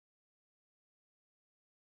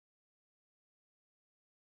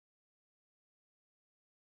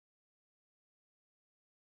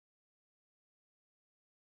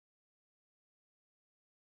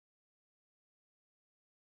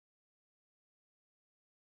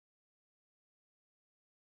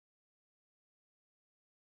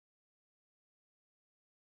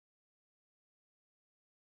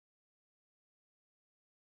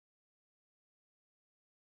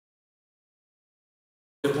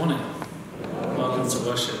Good morning. Welcome to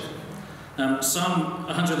worship. Psalm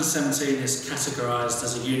 117 is categorised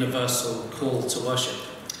as a universal call to worship,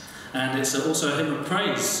 and it's also a hymn of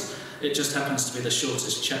praise. It just happens to be the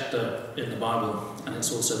shortest chapter in the Bible, and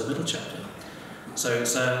it's also the middle chapter. So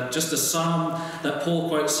it's just a psalm that Paul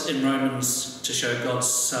quotes in Romans to show God's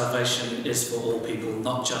salvation is for all people,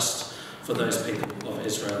 not just for those people of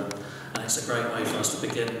Israel. And it's a great way for us to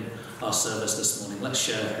begin our service this morning. Let's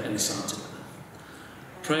share in the psalm together.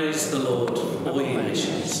 Praise the Lord, all ye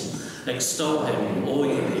nations. Extol him, all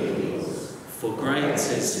ye peoples. For great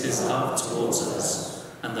is his love towards us,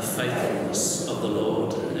 and the faithfulness of the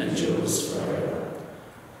Lord endures forever.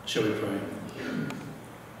 Shall we pray?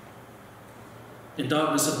 In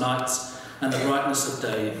darkness of night and the brightness of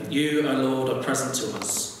day, you, O Lord, are present to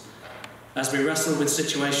us. As we wrestle with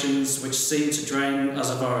situations which seem to drain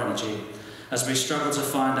us of our energy, as we struggle to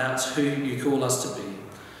find out who you call us to be,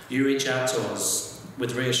 you reach out to us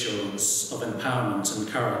with reassurance of empowerment and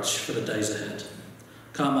courage for the days ahead.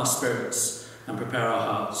 Calm our spirits and prepare our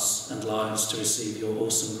hearts and lives to receive your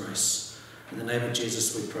awesome grace. In the name of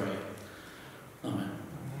Jesus we pray. Amen.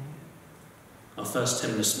 Our first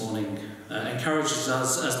hymn this morning encourages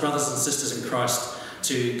us as brothers and sisters in Christ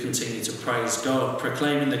to continue to praise God,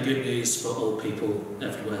 proclaiming the good news for all people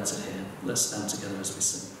everywhere to hear. Let's stand together as we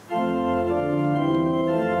sing.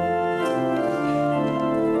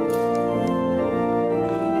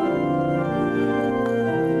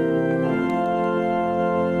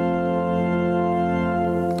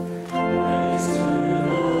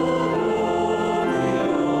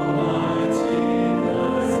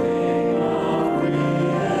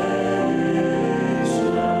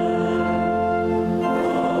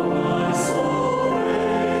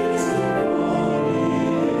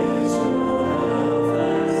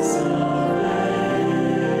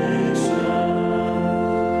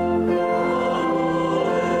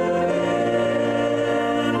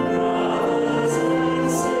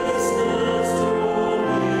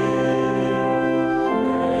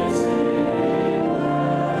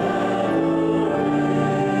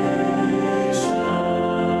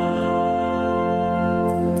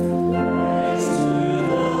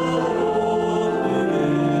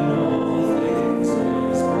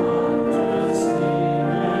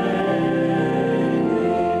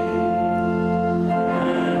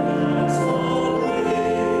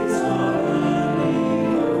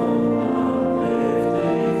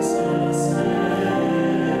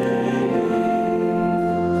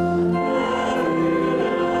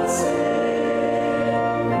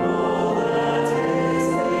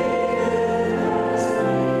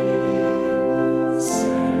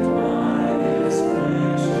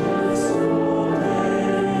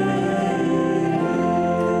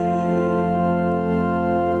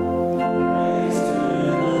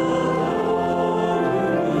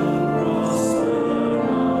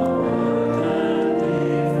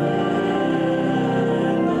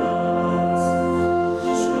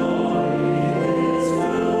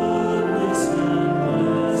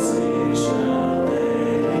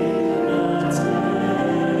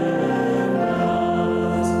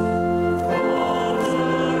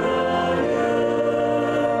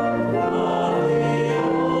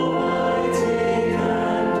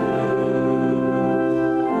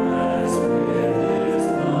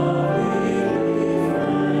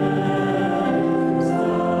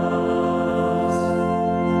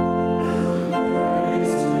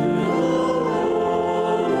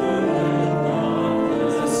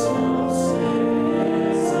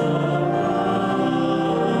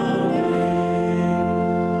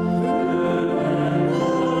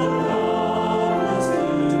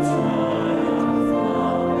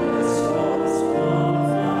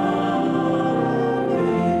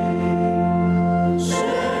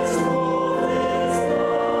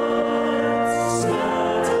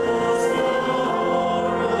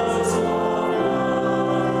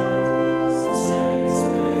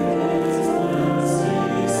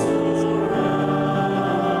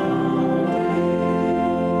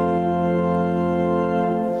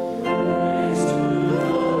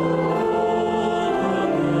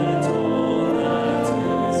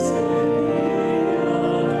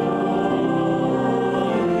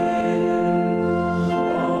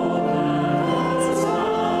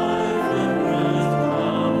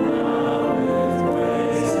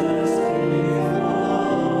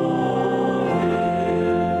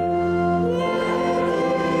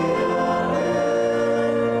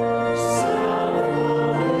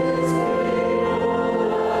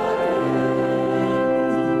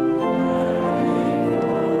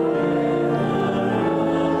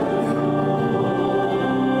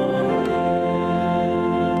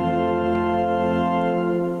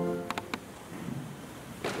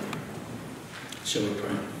 Shall we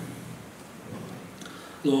pray?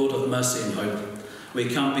 Lord of mercy and hope, we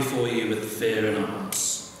come before you with fear in our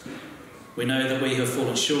hearts. We know that we have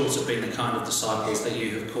fallen short of being the kind of disciples that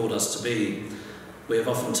you have called us to be. We have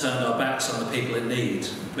often turned our backs on the people in need.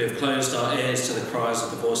 We have closed our ears to the cries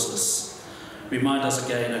of the voiceless. Remind us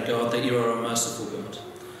again, O God, that you are a merciful God,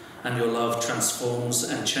 and your love transforms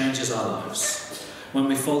and changes our lives. When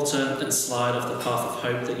we falter and slide off the path of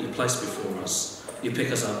hope that you place before us, you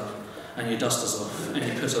pick us up and you dust us off and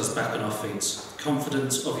you put us back on our feet,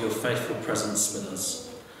 confident of your faithful presence with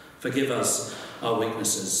us. Forgive us our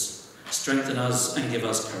weaknesses, strengthen us and give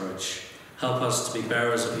us courage. Help us to be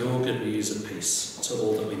bearers of your good news and peace to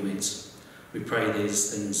all that we meet. We pray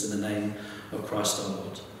these things in the name of Christ our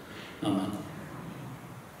Lord. Amen.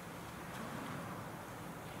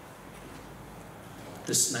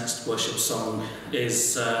 This next worship song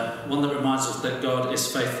is one that reminds us that God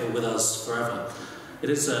is faithful with us forever. It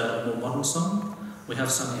is a more modern song. We have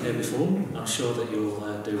sung it here before. I'm sure that you'll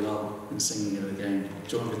do well in singing it again.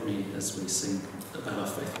 Join with me as we sing about our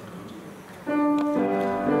faithful God.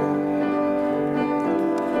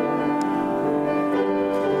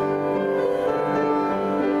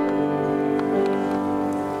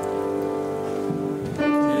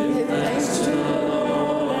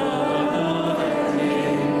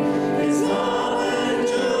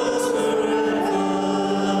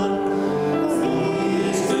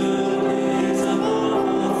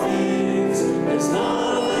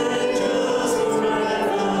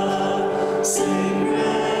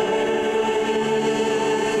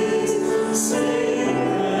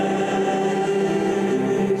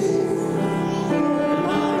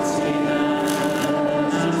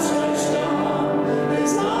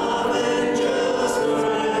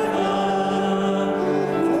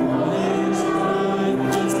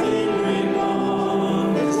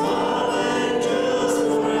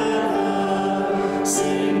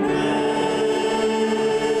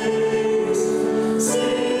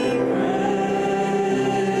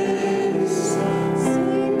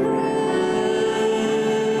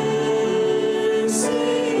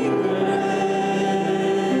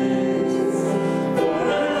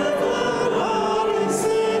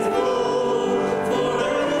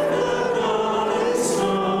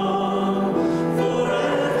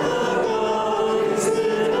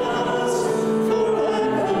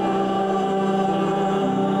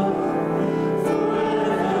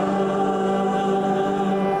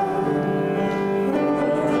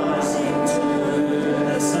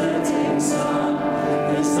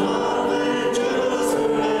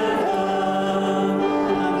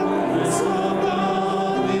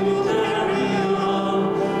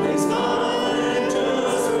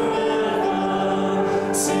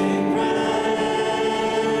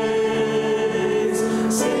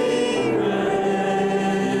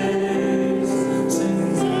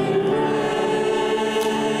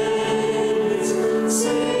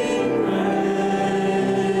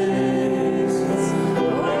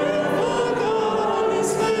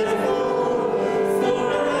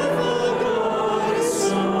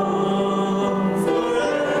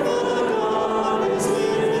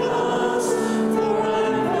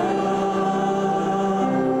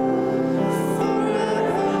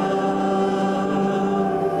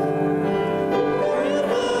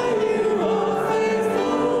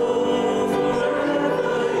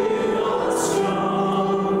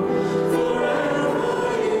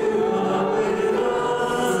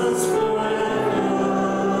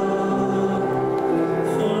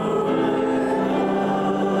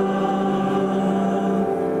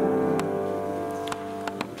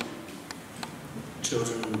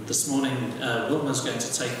 Children, this morning Wilma's going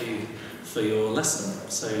to take you for your lesson,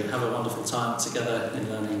 so have a wonderful time together in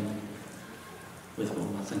learning with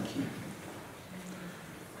Wilma. Thank you.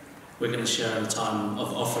 We're going to share in a time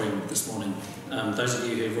of offering this morning. Those of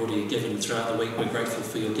you who have already given throughout the week, we're grateful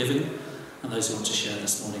for your giving, and those who want to share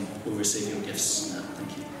this morning will receive your gifts now.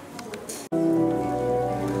 Thank you.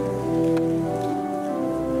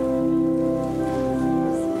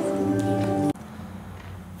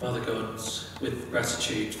 Father God, with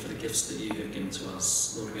gratitude for the gifts that you have given to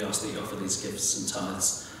us, Lord, we ask that you offer these gifts and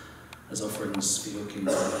tithes as offerings for your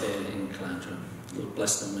kingdom here in Calandra. Lord,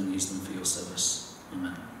 bless them and use them for your service.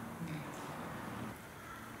 Amen.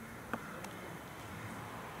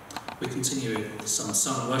 We continue with some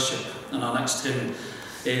sung worship, and our next hymn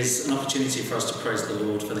is an opportunity for us to praise the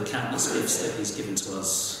Lord for the countless gifts that he's given to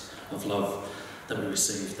us of love that we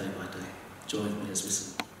receive day by day. Join with me as we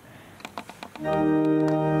sing.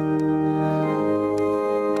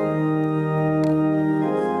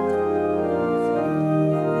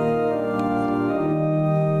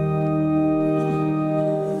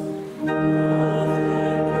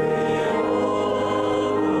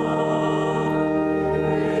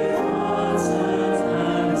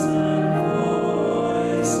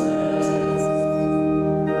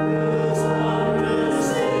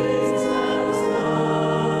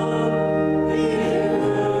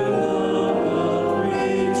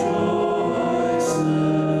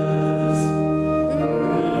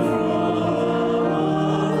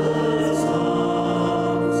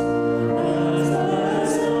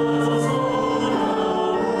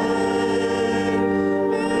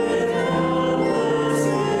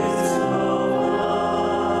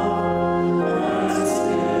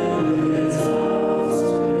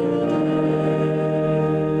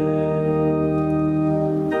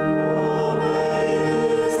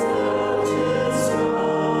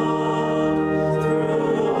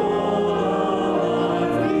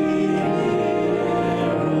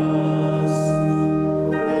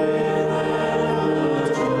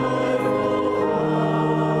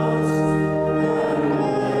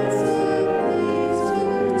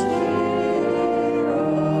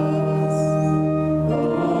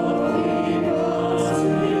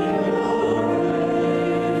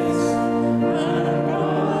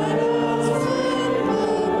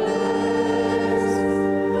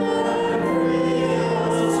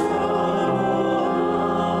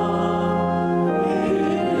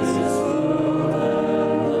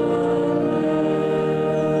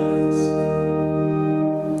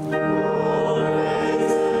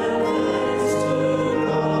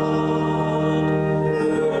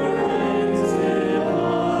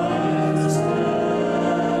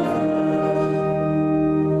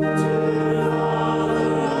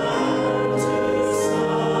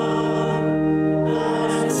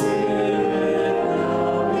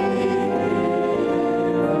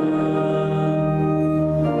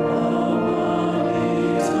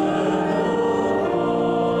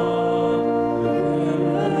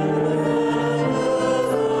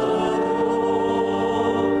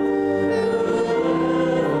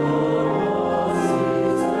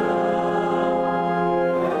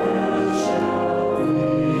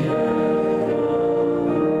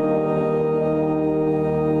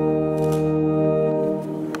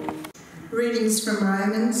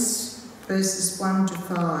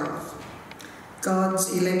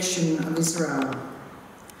 God's election of Israel.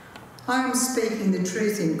 I am speaking the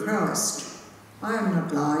truth in Christ. I am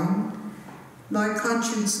not lying. My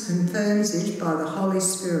conscience confirms it by the Holy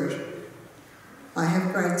Spirit. I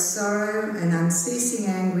have great sorrow and unceasing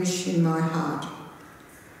anguish in my heart.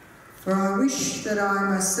 For I wish that I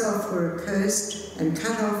myself were accursed and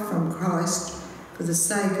cut off from Christ for the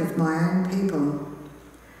sake of my own people,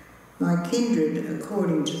 my kindred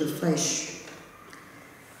according to the flesh.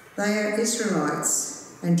 They are Israelites,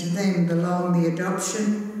 and to them belong the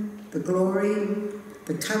adoption, the glory,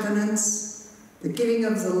 the covenants, the giving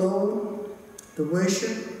of the law, the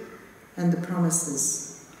worship, and the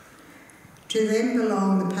promises. To them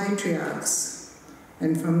belong the patriarchs,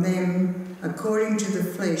 and from them, according to the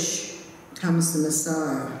flesh, comes the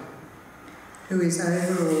Messiah, who is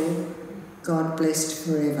over all, God blessed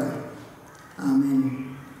forever.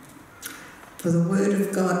 Amen. For the word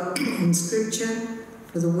of God in Scripture,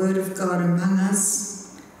 for the word of God among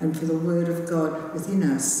us, and for the word of God within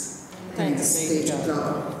us. Thanks be to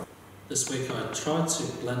God. This week I tried to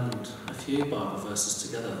blend a few Bible verses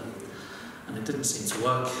together, and it didn't seem to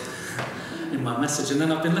work in my message. And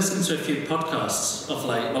then I've been listening to a few podcasts of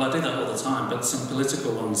late. Well, I do that all the time, but some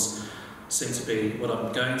political ones seem to be what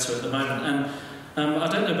I'm going to at the moment. And I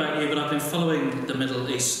don't know about you, but I've been following the Middle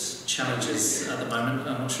East challenges at the moment.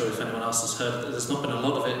 I'm not sure if anyone else has heard. There's not been a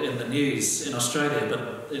lot of it in the news in Australia,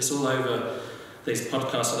 but it's all over these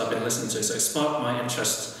podcasts that I've been listening to. So it sparked my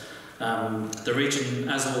interest. The region,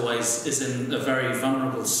 as always, is in a very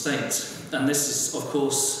vulnerable state. And this is, of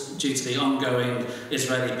course, due to the ongoing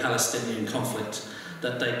Israeli-Palestinian conflict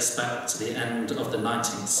that dates back to the end of the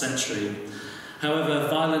 19th century. However,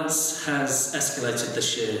 violence has escalated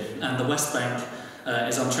this year, and the West Bank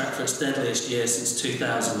is on track for its deadliest year since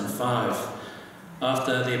 2005,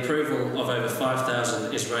 after the approval of over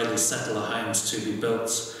 5,000 Israeli settler homes to be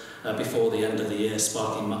built before the end of the year,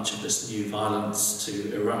 sparking much of this new violence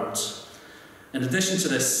to erupt. In addition to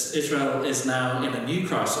this, Israel is now in a new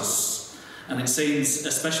crisis, and it seems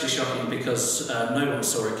especially shocking because no one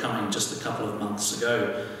saw it coming just a couple of months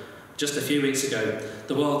ago. Just a few weeks ago,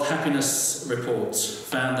 the World Happiness Report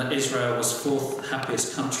found that Israel was 4th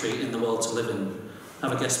happiest country in the world to live in.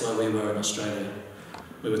 Have a guess where we were in Australia?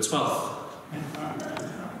 We were 12th.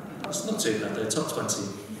 That's not too bad, though, top 20.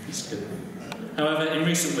 That's good. However, in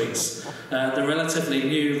recent weeks, the relatively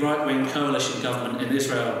new right-wing coalition government in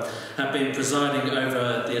Israel have been presiding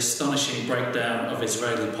over the astonishing breakdown of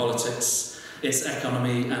Israeli politics, its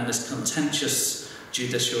economy, and this contentious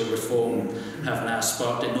judicial reform have now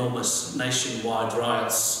sparked enormous nationwide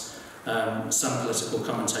riots. Some political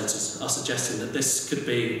commentators are suggesting that this could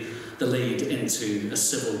be the lead into a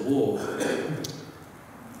civil war.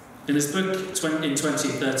 In his book in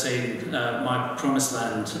 2013, My Promised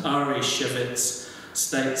Land, Ari Shevitz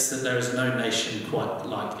states that there is no nation quite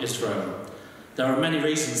like Israel. There are many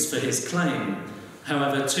reasons for his claim.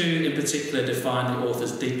 However, two in particular define the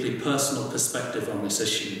author's deeply personal perspective on this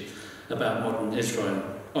issue about modern Israel: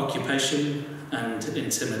 occupation and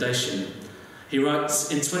intimidation. He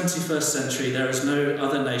writes, in 21st century there is no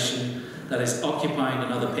other nation that is occupying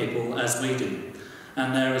another people as we do,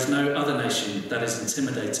 and there is no other nation that is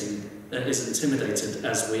intimidated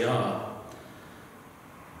as we are.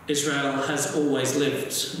 Israel has always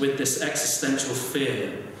lived with this existential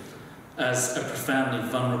fear as a profoundly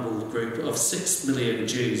vulnerable group of 6 million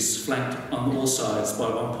Jews flanked on all sides by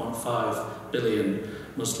 1.5 billion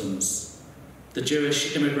Muslims. The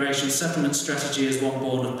Jewish immigration settlement strategy is one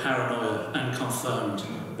born of paranoia and confirmed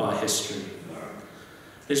by history.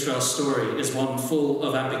 Israel's story is one full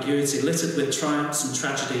of ambiguity, littered with triumphs and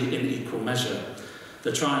tragedy in equal measure.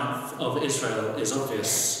 The triumph of Israel is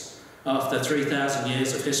obvious. After 3,000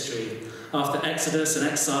 years of history, after exodus and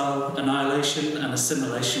exile, annihilation and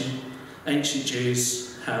assimilation, ancient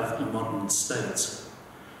Jews have a modern state.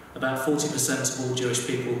 About 40% of all Jewish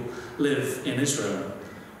people live in Israel,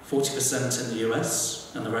 40% in the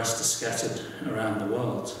US, and the rest are scattered around the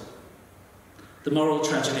world. The moral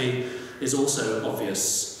tragedy is also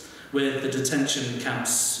obvious, with the detention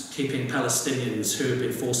camps keeping Palestinians who have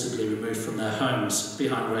been forcibly removed from their homes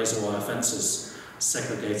behind razor wire fences,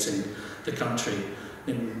 segregating the country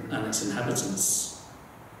and its inhabitants.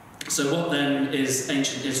 So what then is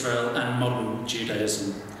ancient Israel and modern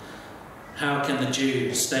Judaism? How can the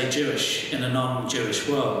Jew stay Jewish in a non-Jewish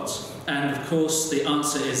world? And of course the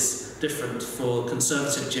answer is different for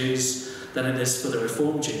conservative Jews than it is for the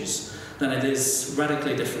Reformed Jews, than it is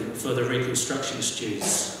radically different for the Reconstructionist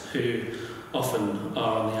Jews, who often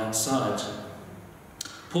are on the outside.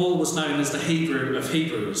 Paul was known as the Hebrew of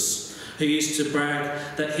Hebrews, who used to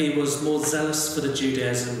brag that he was more zealous for the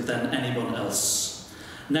Judaism than anyone else.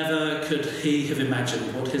 Never could he have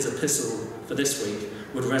imagined what his epistle for this week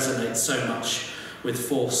would resonate so much with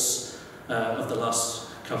force of the last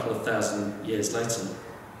couple of thousand years later.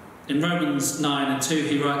 In Romans 9:2,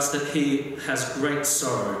 he writes that he has great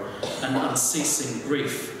sorrow and unceasing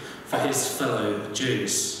grief for his fellow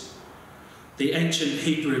Jews. The ancient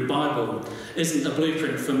Hebrew Bible isn't a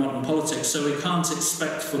blueprint for modern politics, so we can't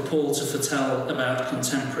expect for Paul to foretell about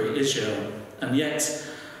contemporary Israel. And yet,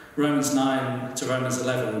 Romans 9 to Romans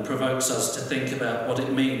 11 provokes us to think about what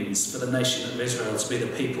it means for the nation of Israel to be the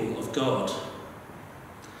people of God.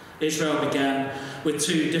 Israel began with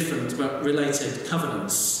two different but related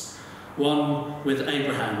covenants. One with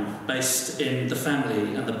Abraham, based in the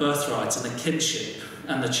family and the birthright and the kinship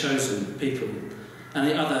and the chosen people. And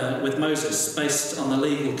the other with Moses, based on the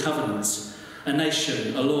legal covenant, a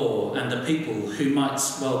nation, a law, and a people who might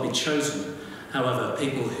well be chosen, however,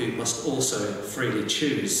 people who must also freely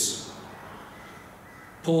choose.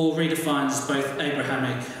 Paul redefines both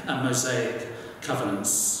Abrahamic and Mosaic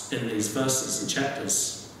covenants in these verses and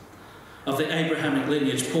chapters. Of the Abrahamic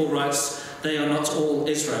lineage, Paul writes, "They are not all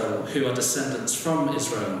Israel who are descendants from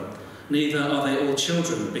Israel, neither are they all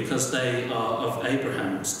children, because they are of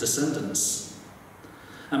Abraham's descendants."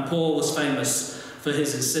 And Paul was famous for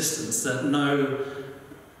his insistence that no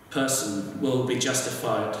person will be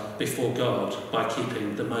justified before God by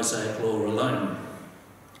keeping the Mosaic law alone.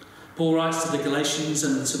 Paul writes to the Galatians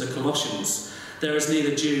and to the Colossians, "There is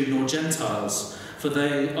neither Jew nor Gentiles, for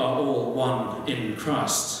they are all one in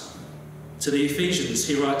Christ." To the Ephesians,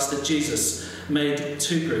 he writes that Jesus made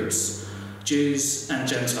two groups, Jews and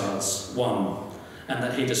Gentiles, one, and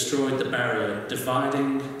that he destroyed the barrier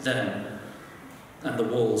dividing them, and the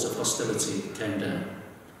walls of hostility came down.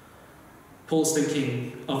 Paul's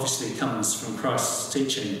thinking obviously comes from Christ's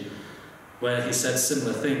teaching, where he said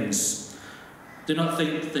similar things. Do not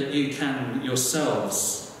think that you can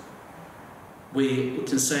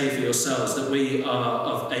say for yourselves that we are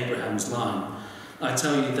of Abraham's line. I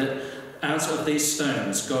tell you that out of these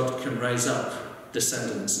stones God can raise up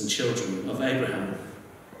descendants and children of Abraham.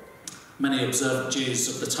 Many observant Jews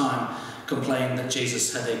of the time complained that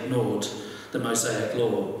Jesus had ignored the Mosaic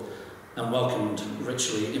law and welcomed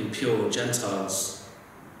ritually impure Gentiles.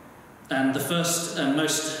 And the first and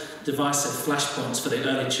most divisive flashpoints for the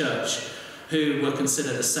early church, who were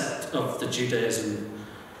considered a sect of the Judaism,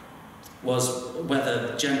 was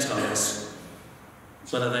whether Gentiles,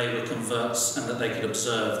 whether they were converts and that they could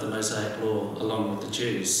observe the Mosaic law along with the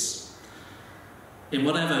Jews. In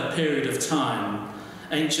whatever period of time,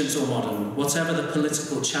 ancient or modern, whatever the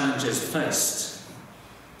political challenges faced,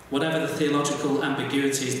 whatever the theological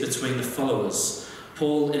ambiguities between the followers,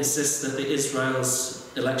 Paul insists that the Israel's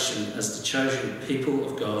election as the chosen people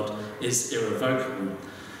of God is irrevocable,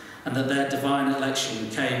 and that their divine election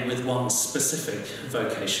came with one specific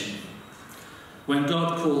vocation. When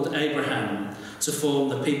God called Abraham to form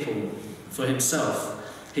the people for himself,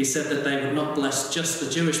 he said that they would not bless just the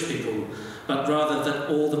Jewish people, but rather that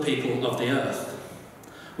all the people of the earth.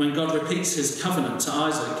 When God repeats his covenant to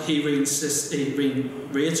Isaac, he reiterates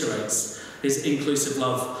his inclusive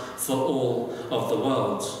love for all of the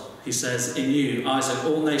world. He says, "In you, Isaac,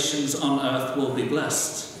 all nations on earth will be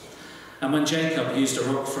blessed." And when Jacob used a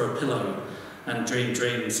rock for a pillow and dreamed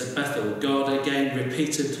dreams at Bethel, God again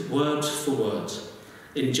repeated word for word,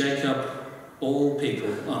 "In Jacob, all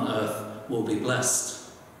people on earth will be blessed."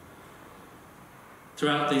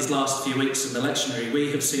 Throughout these last few weeks in the lectionary,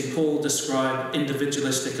 we have seen Paul describe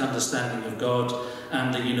individualistic understanding of God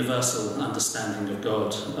and the universal understanding of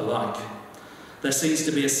God alike. There seems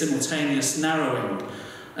to be a simultaneous narrowing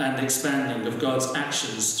and expanding of God's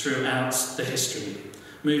actions throughout the history,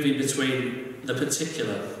 moving between the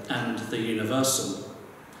particular and the universal.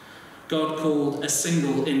 God called a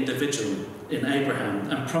single individual in Abraham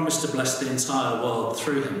and promised to bless the entire world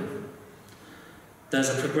through him. There's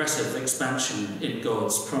a progressive expansion in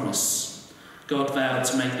God's promise. God vowed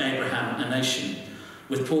to make Abraham a nation,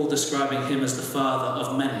 with Paul describing him as the father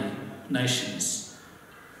of many nations.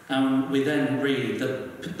 And we then read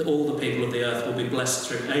that all the people of the earth will be blessed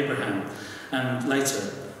through Abraham, and later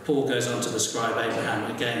Paul goes on to describe Abraham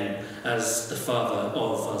again as the father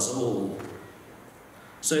of us all.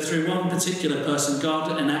 So through one particular person,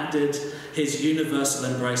 God enacted his universal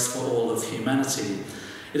embrace for all of humanity.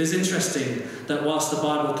 It is interesting that whilst the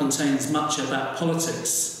Bible contains much about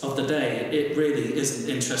politics of the day, it really isn't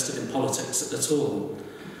interested in politics at all.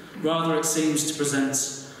 Rather, it seems to present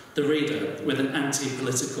the reader with an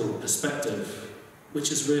anti-political perspective, which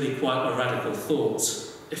is really quite a radical thought.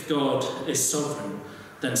 If God is sovereign,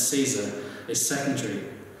 then Caesar is secondary.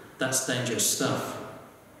 That's dangerous stuff.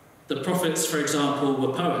 The prophets, for example,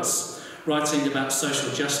 were poets, writing about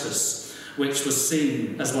social justice, which was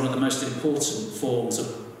seen as one of the most important forms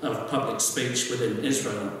of public speech within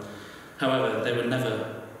Israel. However, they were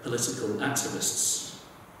never political activists.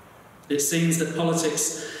 It seems that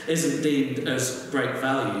politics isn't deemed as great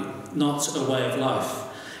value, not a way of life.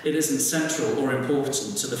 It isn't central or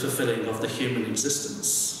important to the fulfilling of the human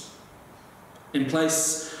existence. In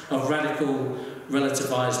place of radical,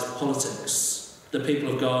 relativised politics, the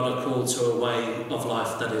people of God are called to a way of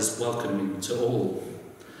life that is welcoming to all,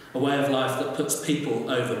 a way of life that puts people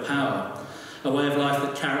over power, a way of life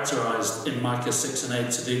that characterised in Micah 6 and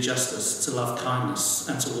 8 to do justice, to love kindness,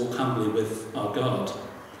 and to walk humbly with our God,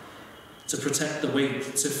 to protect the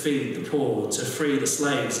weak, to feed the poor, to free the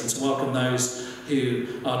slaves, and to welcome those who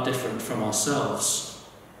are different from ourselves.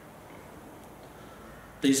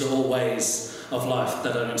 These are all ways of life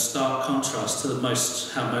that are in stark contrast to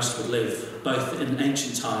how most would live, both in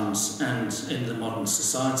ancient times and in the modern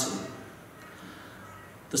society.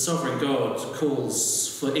 The sovereign God calls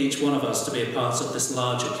for each one of us to be a part of this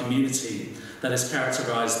larger community that is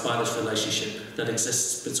characterised by this relationship that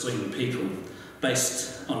exists between people,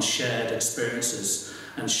 based on shared experiences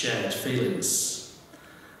and shared feelings.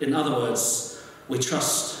 In other words, we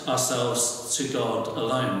trust ourselves to God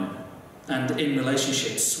alone, and in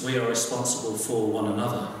relationships we are responsible for one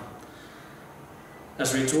another.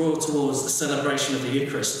 As we draw towards the celebration of the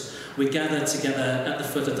Eucharist, we gather together at the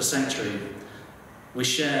foot of the sanctuary. We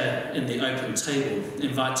share in the open table,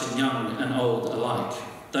 inviting young and old alike,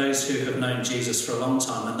 those who have known Jesus for a long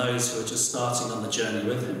time and those who are just starting on the journey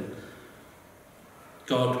with him.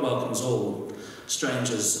 God welcomes all,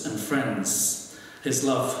 strangers and friends. His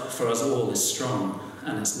love for us all is strong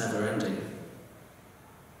and it's never ending.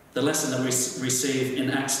 The lesson that we receive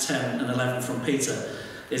in Acts 10 and 11 from Peter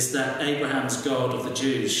is that Abraham's God of the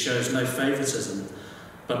Jews shows no favouritism,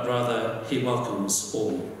 but rather he welcomes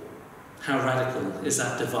all. How radical is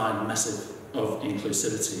that divine message of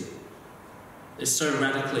inclusivity? It's so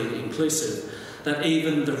radically inclusive that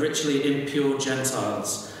even the ritually impure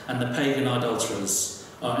Gentiles and the pagan idolaters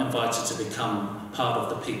are invited to become part of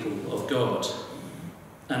the people of God.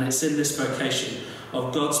 And it's in this vocation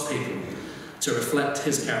of God's people to reflect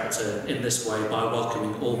his character in this way by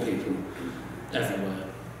welcoming all people everywhere,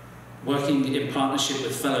 working in partnership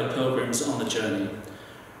with fellow pilgrims on the journey,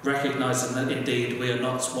 recognising that indeed we are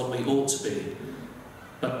not what we ought to be,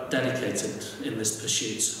 but dedicated in this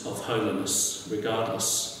pursuit of holiness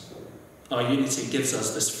regardless. Our unity gives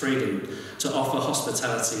us this freedom to offer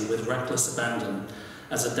hospitality with reckless abandon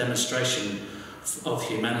as a demonstration of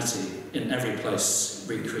humanity in every place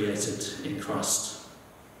recreated in Christ.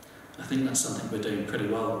 I think that's something we're doing pretty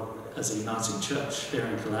well as a united church here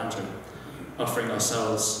in Calandra, offering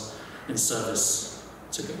ourselves in service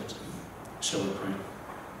to God. Shall we pray?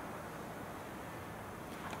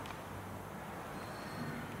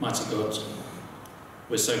 Mighty God,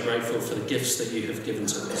 we're so grateful for the gifts that you have given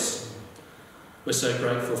to us. We're so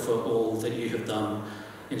grateful for all that you have done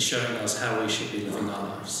in showing us how we should be living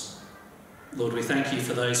our lives. Lord, we thank you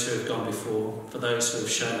for those who have gone before, for those who have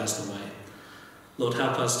shown us the way. Lord,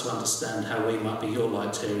 help us to understand how we might be your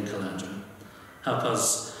light here in Calandra. Help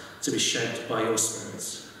us to be shaped by your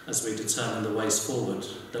Spirit as we determine the ways forward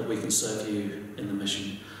that we can serve you in the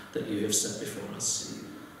mission that you have set before us.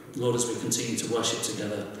 Lord, as we continue to worship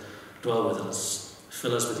together, dwell with us,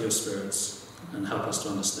 fill us with your spirits, and help us to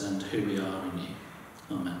understand who we are in you.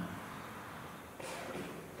 Amen.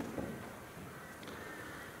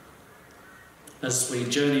 As we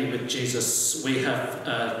journey with Jesus, we have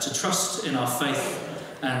to trust in our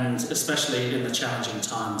faith, and especially in the challenging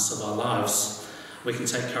times of our lives, we can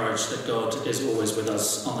take courage that God is always with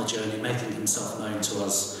us on the journey, making himself known to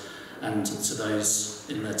us and to those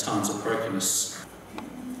in their times of brokenness.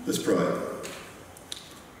 Let's pray.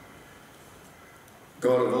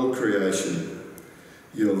 God of all creation,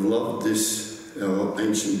 you have loved this, our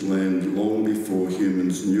ancient land, long before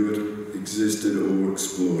humans knew it, existed or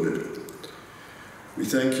explored it. We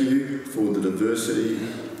thank you for the diversity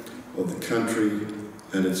of the country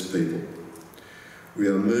and its people. We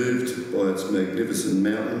are moved by its magnificent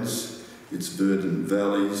mountains, its verdant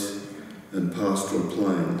valleys and pastoral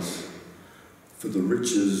plains, for the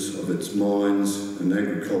riches of its mines and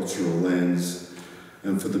agricultural lands,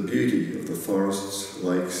 and for the beauty of the forests,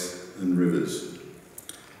 lakes and rivers.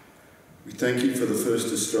 We thank you for the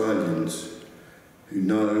first Australians who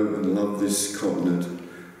know and love this continent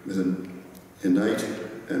with an innate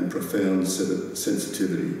and profound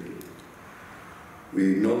sensitivity.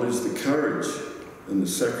 We acknowledge the courage and the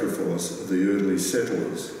sacrifice of the early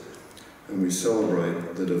settlers, and we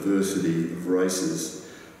celebrate the diversity of races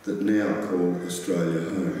that now call Australia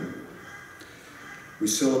home. We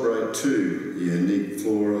celebrate too the unique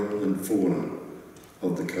flora and fauna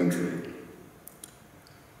of the country.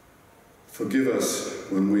 Forgive us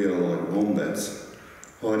when we are like wombats,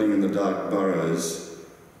 hiding in the dark burrows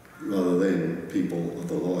rather than people of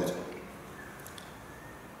the light.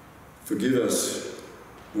 Forgive us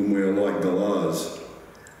when we are like galahs,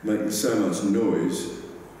 making so much noise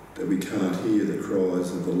that we can't hear the cries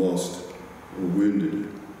of the lost or wounded.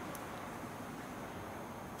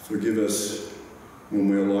 Forgive us when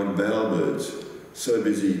we are like bowerbirds, so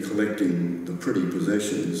busy collecting the pretty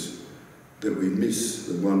possessions that we miss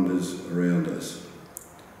the wonders around us.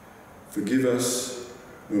 Forgive us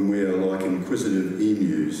when we are like inquisitive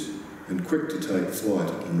emus and quick to take flight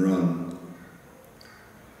and run.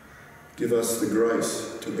 Give us the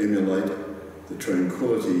grace to emulate the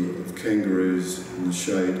tranquility of kangaroos in the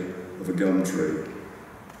shade of a gum tree,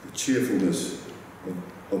 the cheerfulness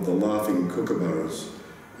of the laughing kookaburras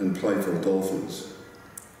and playful dolphins,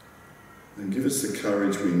 and give us the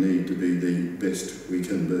courage we need to be the best we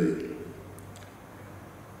can be.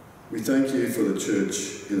 We thank you for the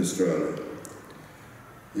Church in Australia.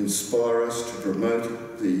 Inspire us to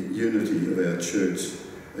promote the unity of our Church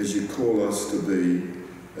as you call us to be,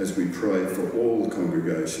 as we pray for all the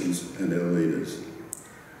congregations and our leaders.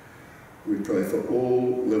 We pray for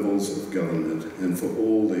all levels of government and for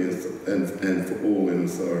all in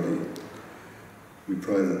authority. We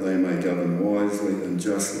pray that they may govern wisely and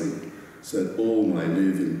justly, so that all may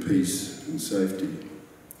live in peace and safety.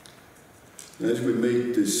 And as we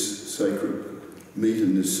meet in this sacred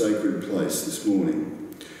place this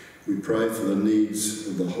morning, we pray for the needs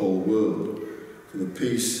of the whole world, for the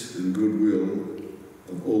peace and goodwill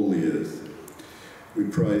of all the earth. We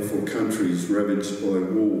pray for countries ravaged by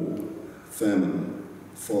war, famine,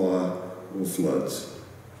 fire or floods.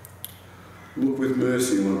 Look with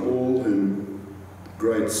mercy on all whom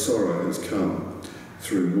great sorrow has come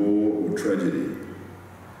through war or tragedy.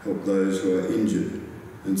 Help those who are injured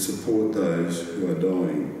and support those who are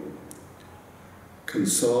dying.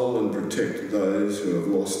 Console and protect those who have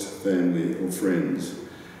lost family or friends,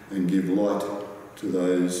 and give light to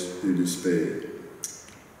those who despair.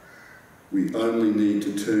 We only need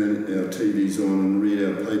to turn our TVs on and read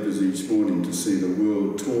our papers each morning to see the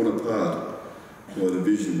world torn apart by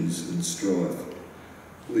divisions and strife.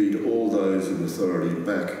 Lead all those in authority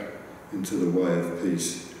back into the way of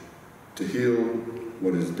peace, to heal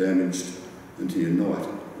what is damaged and to unite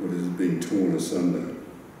what has been torn asunder.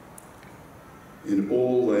 In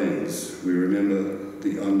all lands we remember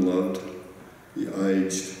the unloved, the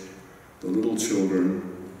aged, the little children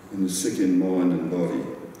and the sick in mind and body.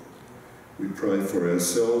 We pray for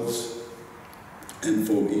ourselves and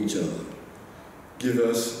for each other. Give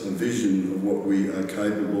us a vision of what we are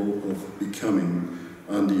capable of becoming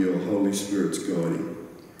under your Holy Spirit's guiding.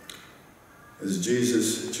 As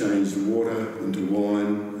Jesus changed water into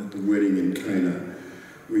wine at the wedding in Cana,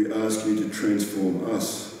 we ask you to transform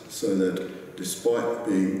us so that, despite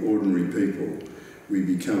being ordinary people, we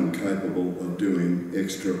become capable of doing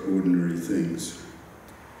extraordinary things.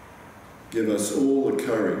 Give us all the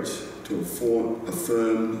courage to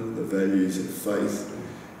affirm the values of faith,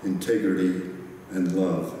 integrity and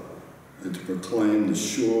love, and to proclaim the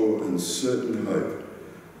sure and certain hope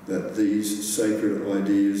that these sacred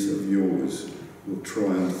ideas of yours will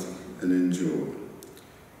triumph and endure.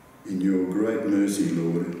 In your great mercy,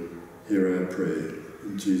 Lord, hear our prayer.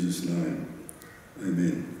 In Jesus' name,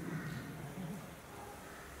 amen.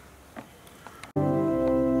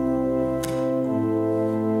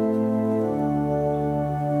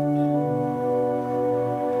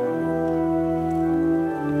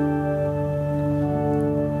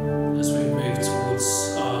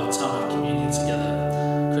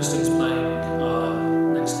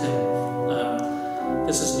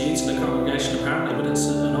 Come to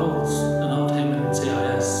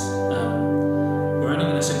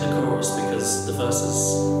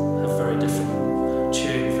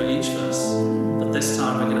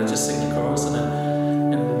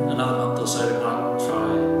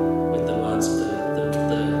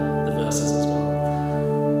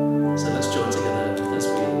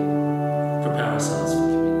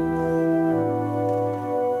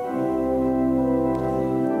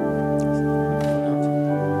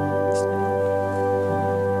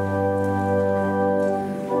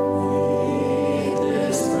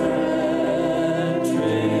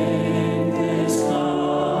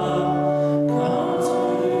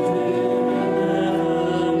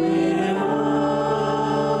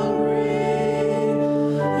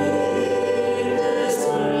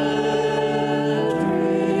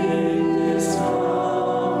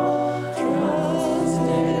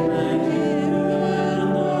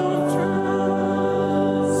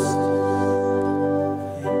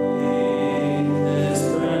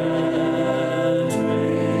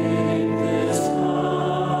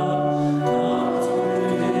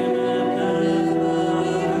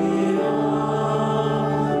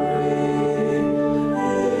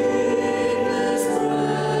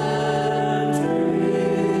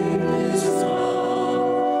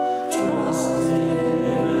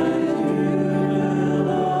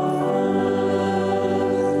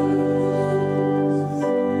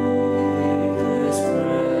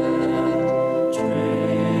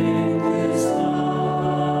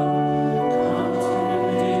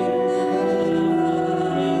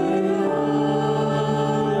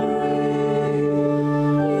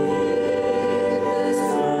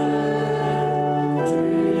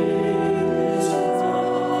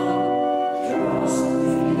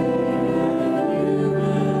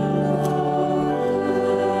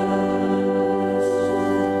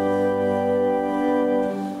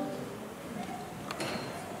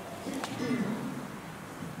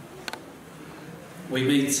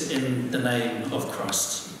meet in the name of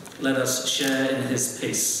Christ. Let us share in his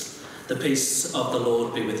peace. The peace of the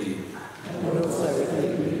Lord be with you. And also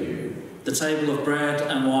with you. The table of bread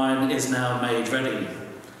and wine is now made ready.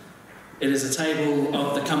 It is a table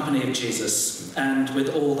of the company of Jesus, and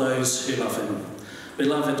with all those who love him.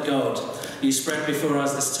 Beloved God, you spread before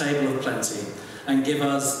us this table of plenty, and give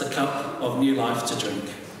us the cup of new life to drink.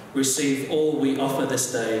 Receive all we offer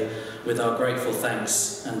this day with our grateful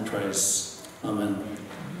thanks and praise. Amen.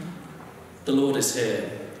 The Lord is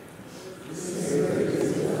here.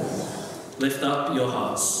 Lift up your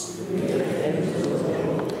hearts.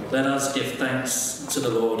 Let us give thanks to the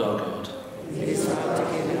Lord our God. It is right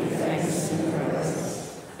to give him thanks and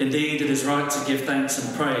praise. Indeed, it is right to give thanks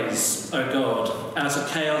and praise, O God. Out of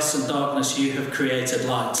chaos and darkness you have created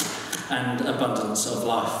light and abundance of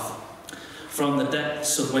life. From the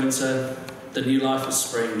depths of winter, the new life of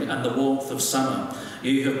spring, and the warmth of summer,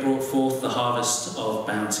 you have brought forth the harvest of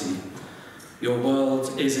bounty. Your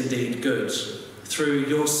world is indeed good. Through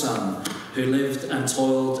your Son, who lived and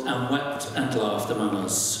toiled and wept and laughed among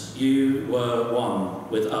us, you were one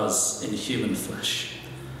with us in human flesh.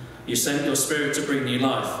 You sent your Spirit to bring new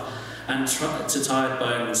life and to tired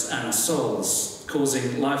bones and souls,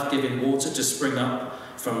 causing life-giving water to spring up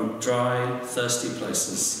from dry, thirsty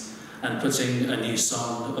places, and putting a new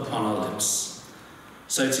song upon our lips.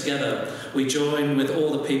 So together we join with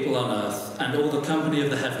all the people on earth and all the company of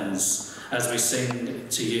the heavens as we sing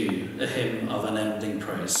to you a hymn of unending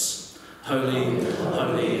praise. Holy,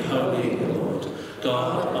 holy, holy Lord,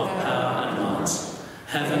 God of power and might,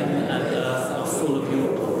 heaven and earth are full of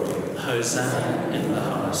your glory. Hosanna in the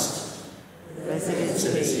highest. Blessed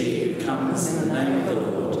is he who comes in the name of the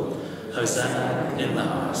Lord. Hosanna in the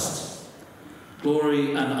highest.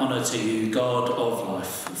 Glory and honour to you, God of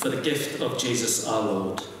life, for the gift of Jesus our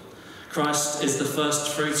Lord. Christ is the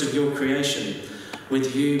first fruit of your creation,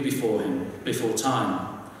 with you before him, before time,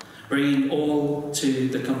 bringing all to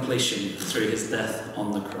the completion through his death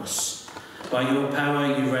on the cross. By your power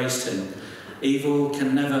you raised him. Evil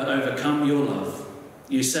can never overcome your love.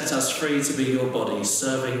 You set us free to be your body,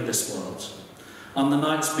 serving this world. On the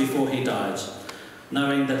night before he died,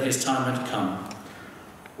 knowing that his time had come,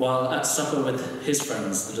 while at supper with his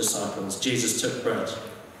friends, the disciples, Jesus took bread.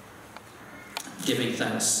 Giving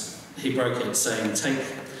thanks, he broke it, saying, "Take,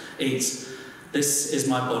 eat. This is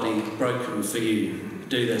my body broken for you.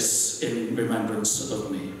 Do this in remembrance of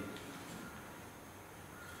me."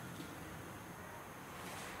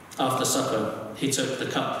 After supper, he took the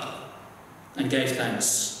cup and gave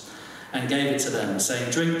thanks and gave it to them, saying,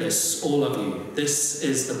 "Drink this, all of you. This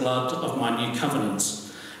is the blood of my new covenant.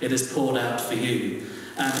 It is poured out for you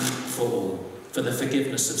and for all, for the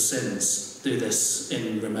forgiveness of sins. Do this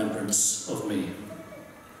in remembrance of me."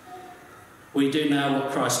 We do now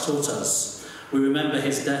what Christ taught us. We remember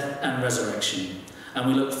his death and resurrection, and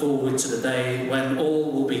we look forward to the day when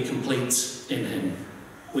all will be complete in him.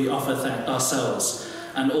 We offer ourselves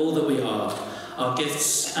and all that we are, our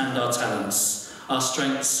gifts and our talents, our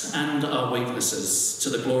strengths and our weaknesses, to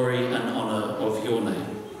the glory and honour of your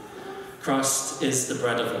name. Christ is the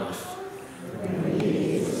bread of life.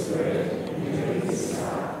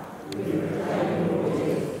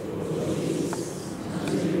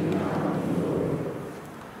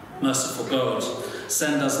 Merciful God,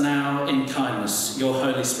 send us now in kindness your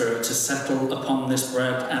Holy Spirit to settle upon this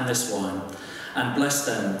bread and this wine, and bless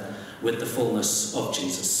them with the fullness of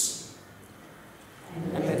Jesus.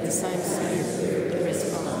 And let the same Spirit rest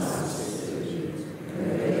from us,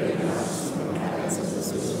 preserving us from the habits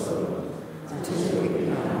of this world, until we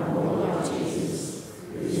become more like Jesus,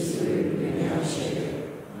 whose food we now share.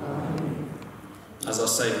 Amen. As our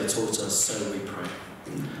Saviour taught us, so we pray.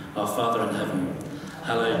 Our Father in heaven,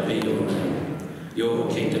 hallowed be your name. Your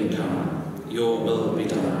kingdom come, your will be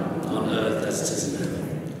done, on earth as it is in heaven.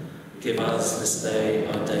 Give us this day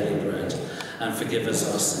our daily bread, and forgive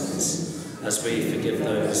us our sins, as we forgive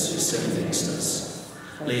those who sin against us.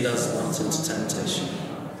 Lead us not into temptation,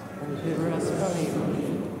 And deliver us from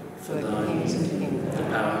evil. for thine is the kingdom, the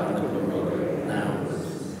power and the glory, now and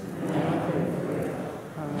forever.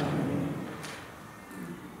 Amen.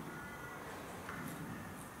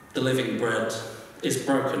 the living bread is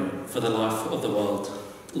broken for the life of the world.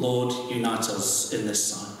 Lord, unite us in this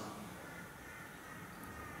sign.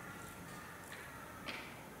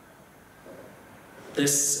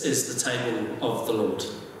 This is the table of the Lord,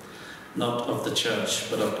 not of the church,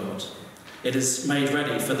 but of God. It is made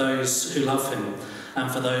ready for those who love him and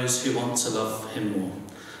for those who want to love him more.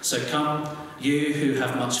 So come, you who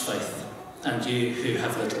have much faith, and you who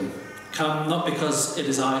have little. Come not because it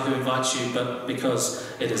is I who invite you, but because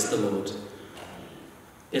it is the Lord.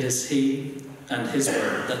 It is he and his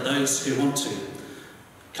word, that those who want to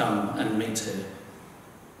come and meet here.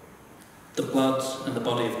 The blood and the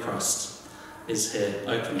body of Christ is here,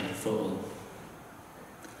 open for all.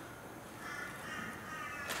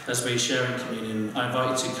 As we share in communion, I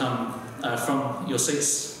invite you to come from your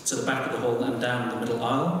seats to the back of the hall and down the middle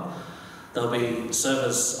aisle. There'll be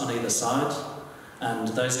servers on either side, and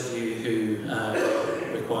those of you who are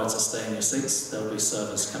required to stay in your seats, there'll be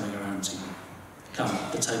servers coming around to you. Come,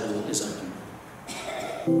 the table is open.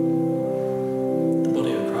 The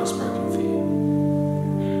body of Christ broken for you.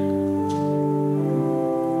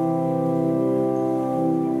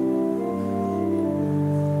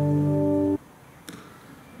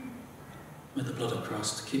 May the blood of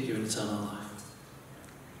Christ keep you in eternal life.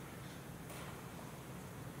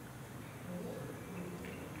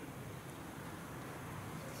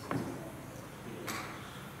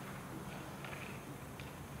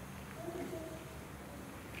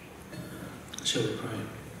 Shall we pray?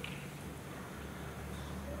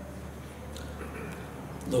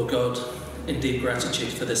 Lord God, in deep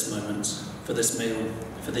gratitude for this moment, for this meal,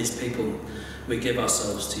 for these people, we give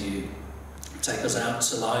ourselves to you. Take us out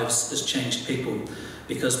to lives as changed people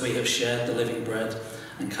because we have shared the living bread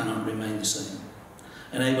and cannot remain the same.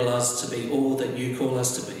 Enable us to be all that you call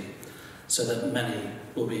us to be, so that many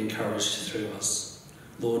will be encouraged through us.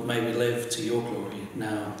 Lord, may we live to your glory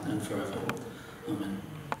now and forever. Amen.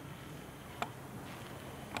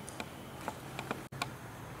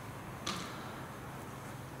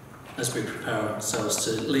 As we prepare ourselves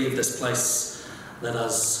to leave this place, let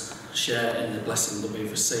us share in the blessing that we've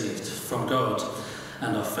received from God,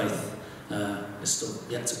 and our faith is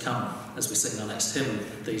still yet to come. As we sing our next hymn,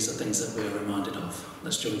 these are things that we are reminded of.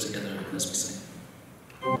 Let's join together as we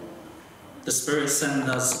sing. The Spirit sends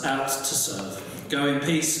us out to serve. Go in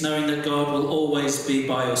peace, knowing that God will always be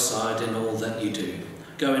by your side in all that you do.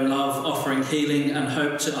 Go in love, offering healing and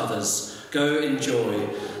hope to others. Go in joy,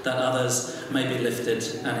 that others may be lifted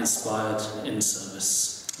and inspired in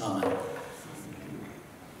service. Amen.